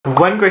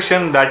One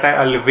question that I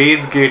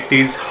always get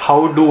is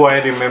how do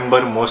I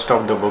remember most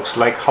of the books?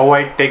 Like how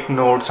I take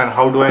notes and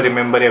how do I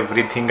remember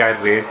everything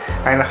I read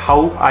and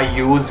how I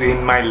use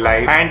in my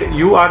life. And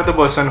you are the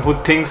person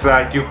who thinks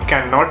that you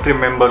cannot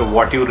remember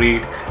what you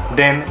read,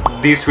 then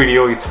this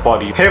video is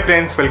for you. Hey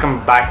friends,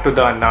 welcome back to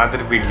the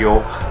another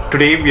video.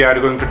 Today we are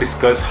going to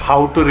discuss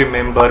how to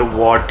remember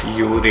what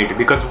you read,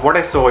 because what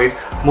I saw is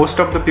most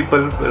of the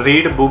people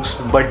read books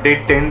but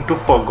they tend to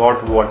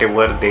forget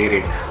whatever they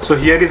read. So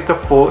here is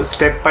the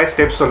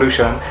step-by-step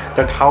solution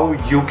that how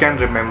you can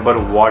remember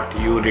what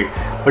you read.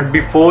 But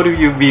before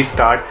we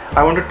start,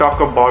 I want to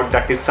talk about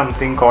that is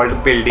something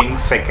called building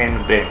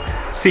second brain.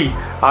 See,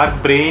 our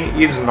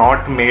brain is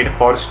not made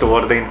for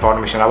store the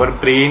information. Our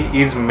brain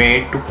is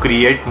made to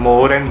create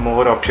more and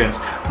more options,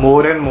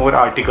 more and more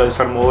articles,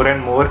 or more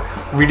and more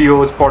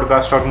videos,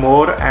 podcasts, or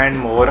more and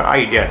more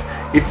ideas.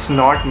 It's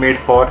not made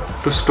for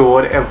to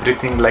store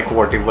everything like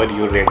whatever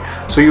you read.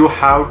 So you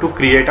have to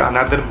create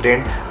another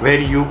brain where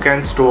you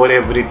can store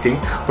everything.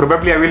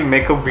 Probably I will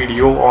make a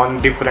video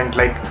on different,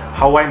 like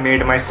how I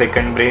made my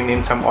second brain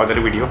in some other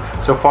video.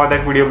 So for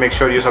that video, make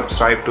sure you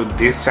subscribe to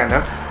this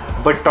channel.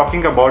 But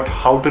talking about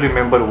how to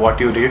remember what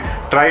you read,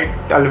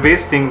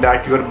 always think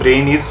that your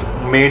brain is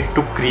made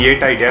to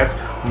create ideas,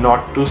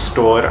 not to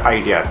store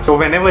ideas. So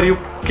whenever you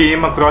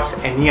came across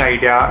any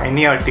idea,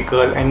 any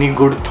article, any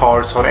good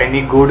thoughts, or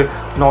any good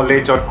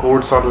knowledge or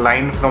quotes or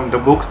line from the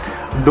books,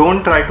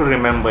 don't try to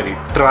remember it.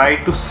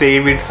 Try to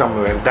save it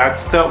somewhere.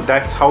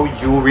 That's how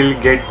you will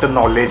get the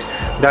knowledge.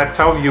 That's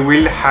how you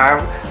will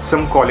have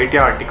some quality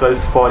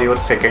articles for your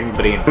second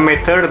brain. The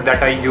method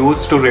that I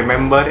use to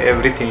remember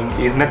everything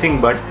is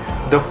nothing but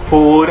the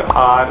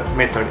 4R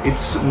method.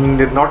 It's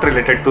not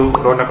related to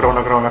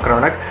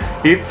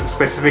Ronak. It's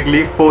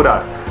specifically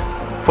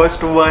 4R.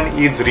 First one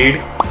is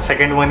read,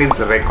 second one is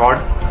record,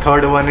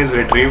 third one is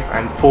retrieve,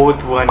 and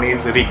fourth one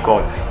is recall.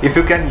 If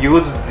you can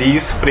use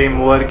these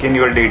framework in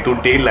your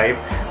day-to-day life,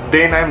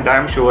 then I'm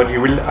damn sure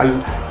you will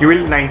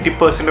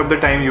 90% of the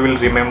time you will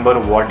remember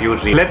what you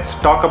read. Let's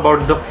talk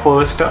about the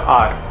first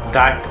R,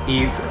 that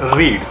is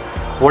read.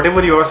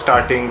 Whatever you are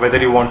starting, whether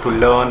you want to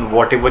learn,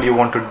 whatever you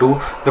want to do,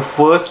 the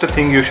first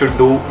thing you should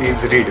do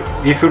is read.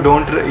 If you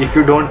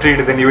don't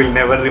read, then you will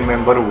never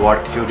remember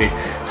what you read.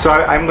 So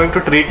I'm going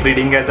to treat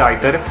reading as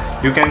either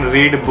you can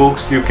read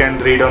books, you can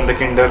read on the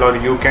Kindle, or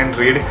you can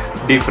read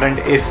different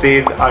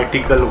essays,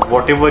 article,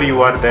 whatever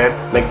you are there,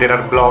 like there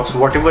are blogs,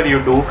 whatever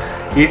you do,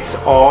 it's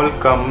all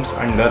comes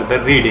under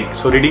the reading.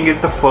 So reading is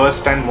the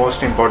first and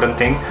most important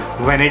thing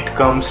when it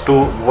comes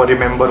to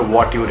remember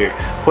what you read.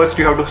 First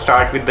you have to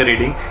start with the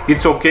reading.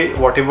 It's okay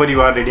whatever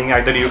you are reading,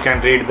 either you can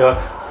read the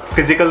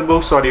physical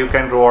books or you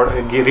can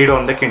read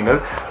on the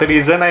Kindle. The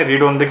reason I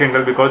read on the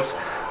Kindle because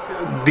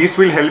this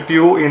will help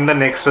you in the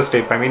next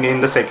step. I mean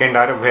in the second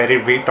R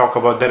where we talk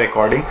about the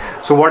recording.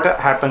 So what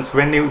happens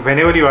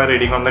whenever you are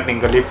reading on the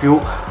Kindle, if you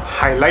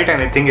highlight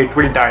anything, it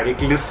will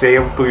directly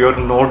save to your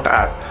note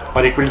app,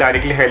 or it will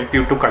directly help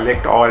you to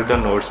collect all the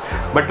notes.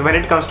 But when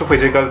it comes to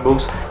physical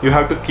books, you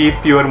have to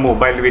keep your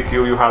mobile with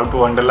you, you have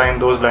to underline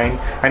those lines,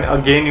 and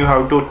again you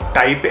have to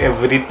type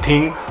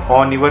everything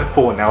on your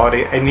phone or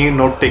any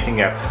note-taking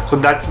app. So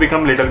that's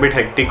become little bit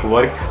hectic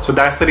work. So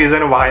that's the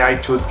reason why I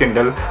choose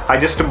Kindle. I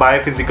just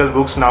buy physical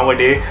books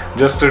nowadays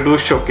just to do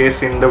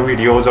showcase in the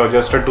videos or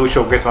just to do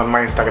showcase on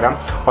my Instagram.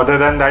 Other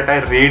than that,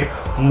 I read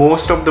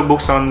most of the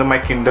books on my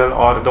Kindle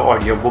or the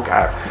audiobook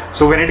app.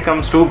 So when it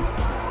comes to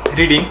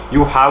reading,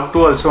 you have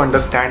to also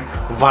understand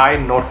why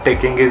note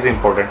taking is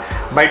important.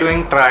 By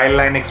doing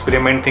trial and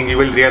experiment thing, you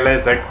will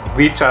realize that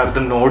which are the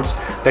notes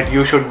that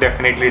you should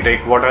definitely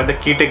take, what are the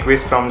key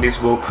takeaways from this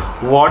book,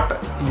 what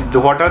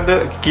are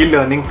the key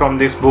learning from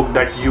this book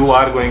that you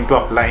are going to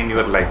apply in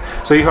your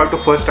life. So you have to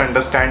first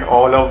understand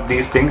all of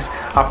these things.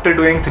 After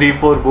doing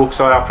 3-4 books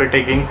or after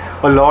taking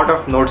a lot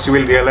of notes, you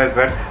will realize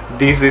that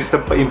this is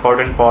the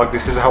important part,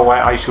 this is how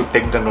I should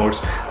take the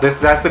notes.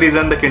 That's the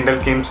reason the Kindle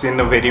comes in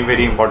a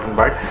very important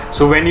part.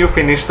 So when you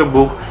finish the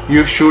book,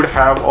 you should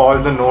have all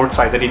the notes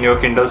either in your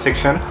Kindle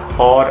section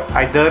or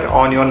either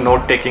on your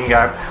note-taking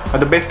app.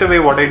 The best way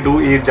what I do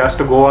is just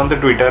to go on the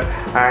Twitter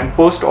and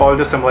post all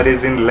the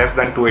summaries in less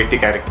than 280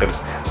 characters.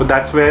 So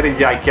that's where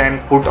I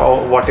can put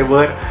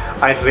whatever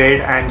I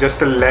read and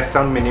just less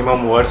on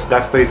minimum words.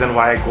 That's the reason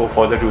why I go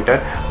for the Twitter.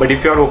 But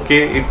if you're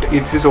okay,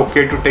 it is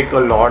okay to take a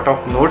lot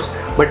of notes,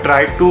 but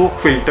try to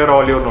filter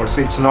all your notes.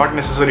 It's not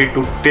necessary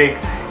to take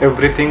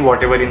everything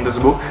whatever in this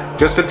book.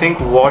 Just to think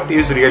what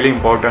is really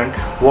important,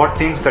 what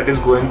things that is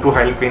going to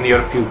help in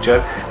your future,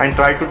 and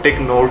try to take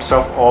notes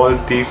of all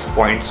these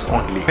points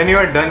only. When you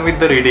are done with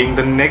the reading,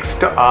 the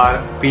next R,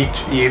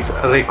 which is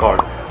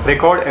record.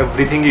 record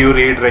everything you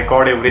read,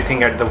 record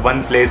everything at the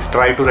one place.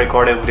 Try to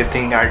record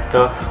everything at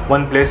the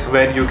one place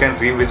where you can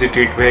revisit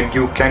it, where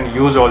you can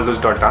use all those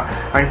data,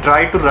 and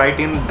try to write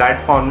in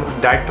that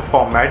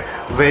format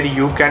where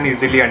you can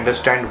easily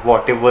understand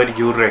whatever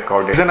you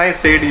recorded. The reason I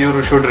said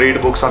you should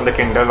read books on the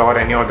Kindle or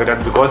any other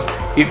app, because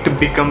it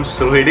becomes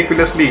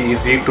ridiculously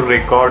easy to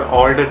record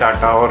all the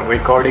data or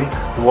recording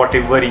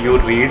whatever you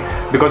read,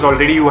 because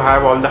already you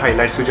have all the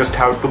highlights. You just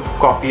have to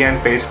copy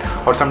and paste,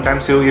 or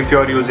sometimes if you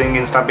are using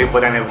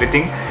Instapaper and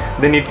everything,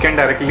 then it can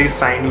directly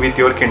sign with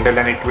your Kindle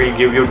and it will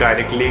give you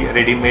directly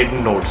ready-made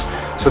notes.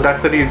 So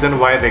that's the reason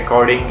why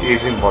recording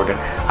is important.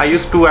 I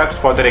use two apps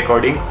for the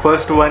recording.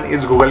 First one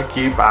is Google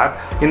Keep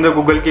app. In the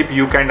Google Keep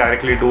you can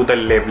directly do the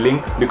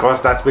labeling,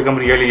 because that's become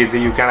really easy.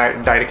 You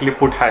can directly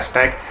put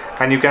hashtag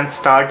and you can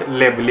start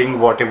labeling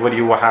whatever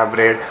you have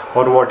read,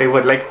 or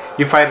whatever, like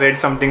if I read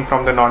something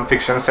from the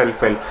non-fiction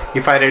self-help,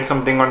 if I read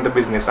something on the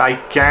business, I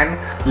can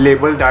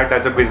label that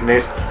as a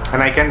business,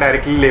 and I can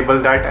directly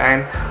label that,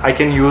 and I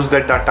can use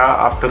that data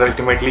after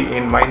ultimately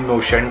in my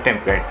Notion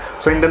template.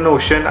 So in the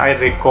Notion I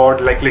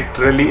record like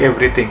literally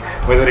everything,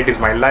 whether it is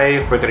my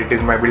life, whether it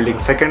is my building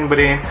second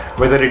brain,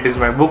 whether it is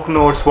my book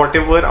notes,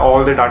 whatever,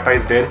 all the data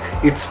is there.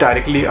 It's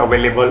directly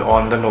available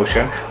on the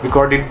Notion,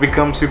 because it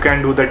becomes, you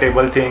can do the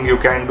table thing, you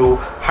can do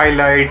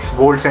highlights,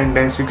 bold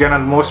sentence, you can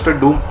almost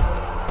do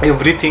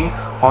everything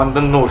on the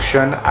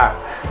Notion app.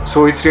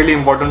 So it's really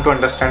important to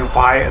understand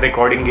why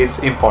recording is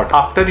important.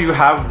 After you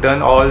have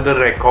done all the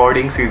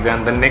recording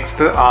season, the next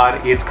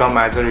R is come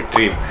as a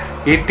retrieve.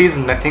 It is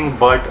nothing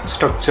but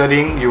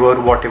structuring your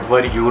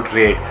whatever you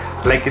read.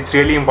 Like it's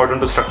really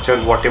important to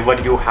structure whatever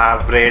you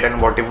have read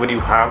and whatever you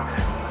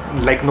have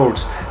like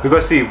notes,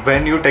 because see,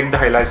 when you take the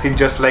highlights, see,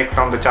 just like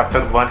from the chapter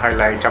 1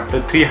 highlight,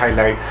 chapter 3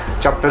 highlight,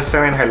 chapter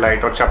 7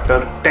 highlight, or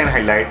chapter 10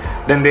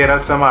 highlight, then there are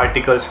some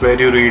articles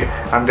where you read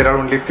and there are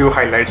only few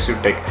highlights you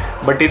take.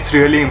 But it's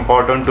really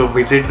important to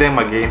visit them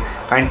again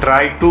and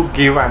try to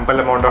give ample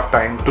amount of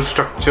time to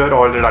structure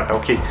all the data.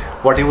 Okay,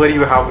 whatever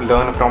you have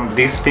learned from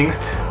these things,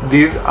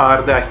 these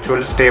are the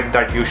actual steps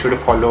that you should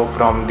follow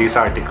from this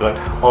article,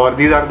 or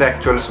these are the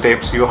actual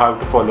steps you have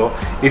to follow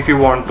if you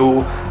want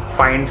to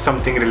find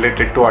something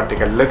related to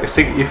article. Like,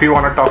 see, if you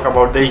want to talk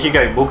about the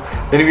Ikigai book,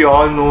 then we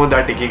all know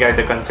that Ikigai,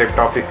 the concept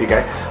of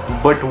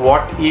Ikigai, but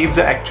what is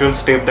the actual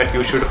step that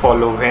you should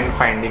follow when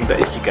finding the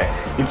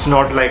Ikigai? It's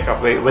not like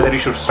whether you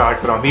should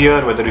start from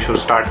here, whether you should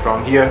start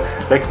from here,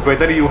 like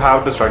whether you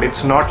have to start.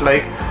 It's not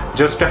like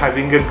just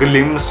having a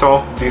glimpse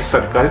of this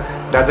circle,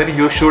 rather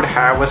you should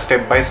have a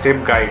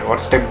step-by-step guide or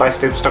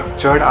step-by-step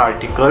structured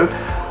article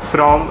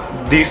from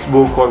this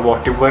book or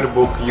whatever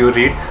book you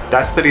read.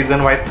 That's the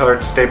reason why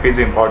third step is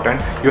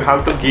important. You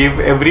have to give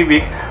every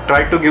week,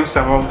 try to give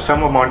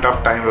some amount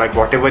of time, like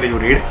whatever you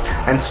read,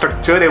 and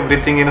structure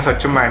everything in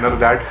such a manner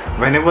that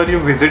whenever you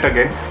visit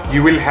again,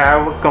 you will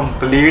have a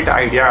complete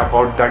idea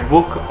about that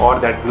book or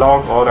that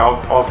blog or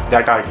of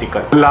that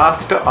article. The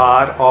last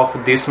R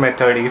of this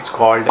method is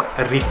called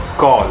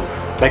recall.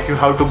 Like you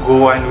have to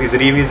go and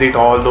revisit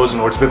all those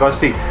notes, because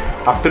see,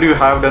 after you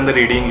have done the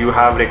reading, you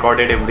have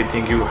recorded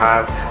everything, you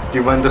have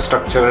given the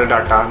structural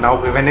data. Now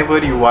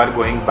whenever you are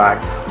going back,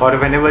 or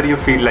whenever you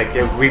feel like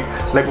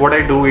what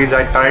I do is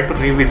I try to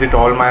revisit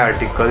all my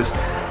articles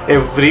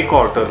every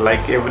quarter.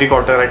 Like every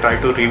quarter I try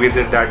to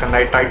revisit that, and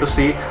I try to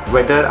see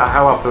whether I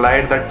have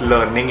applied that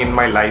learning in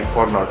my life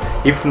or not.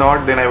 If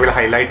not, then I will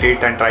highlight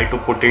it and try to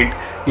put it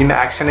in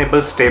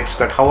actionable steps,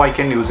 that how I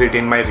can use it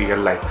in my real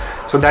life.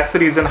 So that's the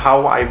reason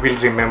how I will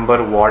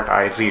remember what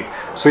I read.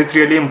 So it's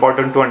really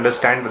important to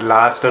understand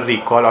last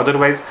recall,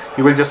 otherwise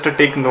you will just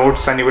take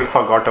notes and you will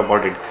forget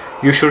about it.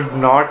 You should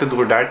not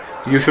do that.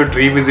 You should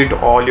revisit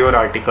all your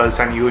articles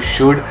and you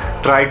should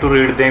try to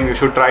read them. You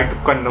should try to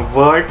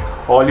convert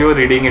all your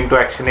reading into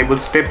actionable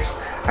steps,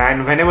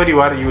 and whenever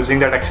you are using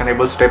that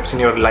actionable steps in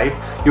your life,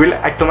 you will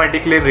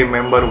automatically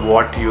remember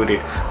what you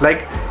read.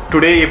 Like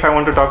today, if I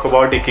want to talk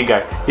about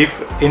Ikigai, if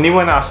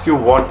anyone asks you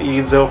what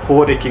is a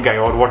 4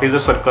 Ikigai or what is a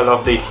circle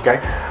of the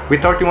Ikigai,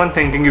 without even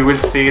thinking you will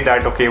say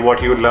that okay,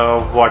 what you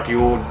love, what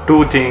you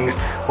do things,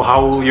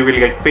 how you will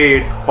get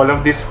paid, all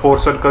of these 4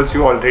 circles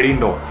you already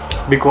know,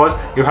 because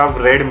you have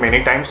read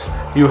many times,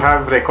 you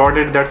have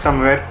recorded that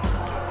somewhere,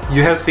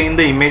 you have seen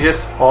the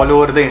images all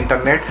over the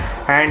internet,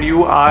 and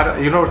you are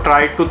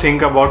try to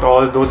think about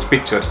all those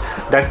pictures.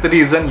 That's the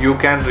reason you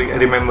can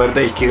remember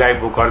the Ikigai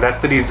book, or that's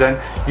the reason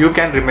you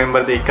can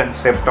remember the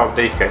concept of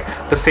the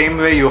Ikigai. The same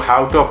way you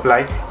have to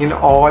apply in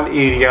all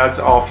areas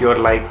of your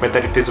life, whether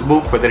it is a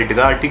book, whether it is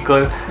an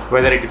article,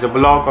 whether it is a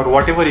blog, or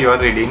whatever you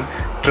are reading.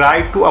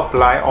 Try to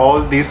apply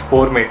all these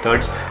 4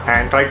 methods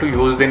and try to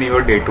use them in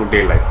your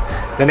day-to-day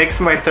life. The next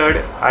method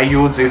I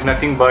use is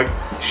nothing but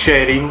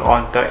sharing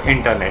on the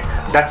internet.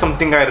 That's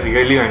something I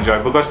really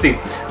enjoy, because see,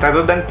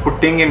 rather than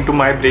putting into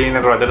my brain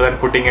and rather than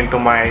putting into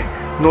my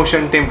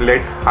Notion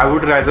template, I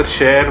would rather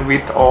share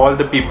with all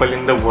the people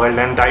in the world,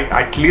 and that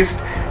at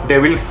least they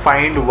will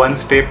find one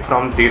step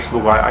from this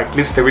book, or at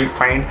least they will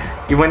find,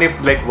 even if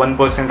like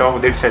 1%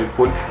 of it's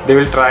helpful, they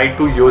will try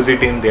to use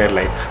it in their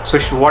life. So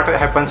what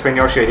happens when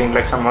you're sharing,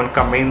 like someone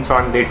comments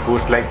on that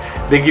post, like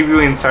they give you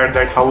insight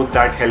that how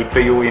that helped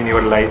you in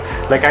your life.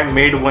 Like I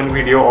made one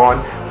video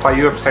on 5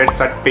 websites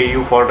that pay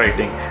you for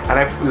writing, and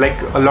I've like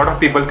a lot of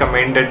people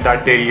commented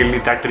that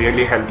that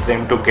really helps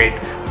them to get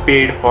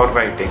paid for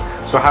writing.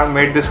 So I have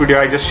made this video.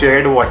 I just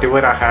shared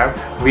whatever I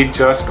have with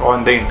just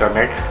on the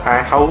internet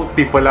and how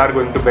people are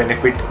going to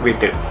benefit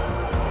with it.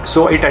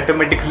 So it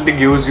automatically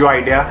gives you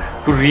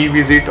idea to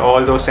revisit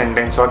all those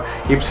sentences, or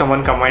if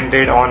someone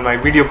commented on my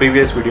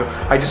previous video,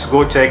 I just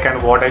go check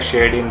and what I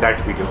shared in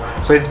that video.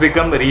 So it's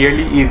become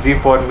really easy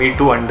for me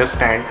to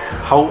understand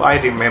how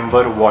I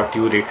remember what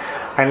you read.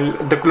 And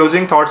the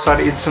closing thoughts are,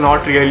 it's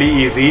not really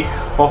easy.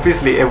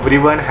 Obviously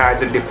everyone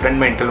has a different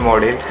mental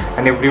model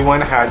and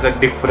everyone has a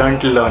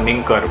different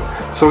learning curve.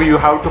 So you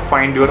have to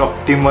find your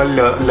optimal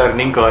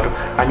learning curve,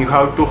 and you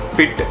have to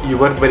fit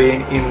your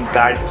brain in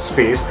that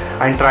space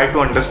and try to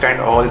understand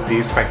all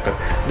these factors.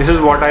 This is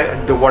what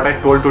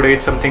I told today.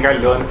 It's something I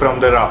learned from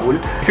the Rahul.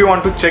 If you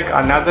want to check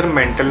another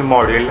mental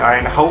model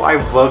and how I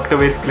worked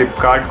with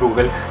Flipkart,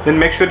 Google, then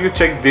make sure you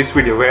check this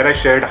video where I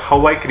shared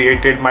how I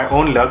created my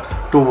own luck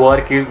to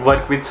work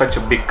with such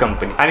a big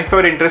company. And if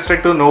you're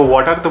interested to know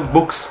what are the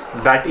books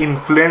that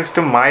influenced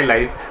my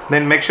life,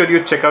 then make sure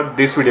you check out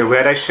this video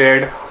where I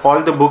shared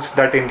all the books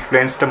that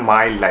influenced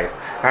my life.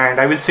 And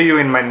I will see you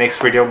in my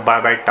next video.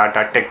 Bye bye,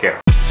 tata, take care.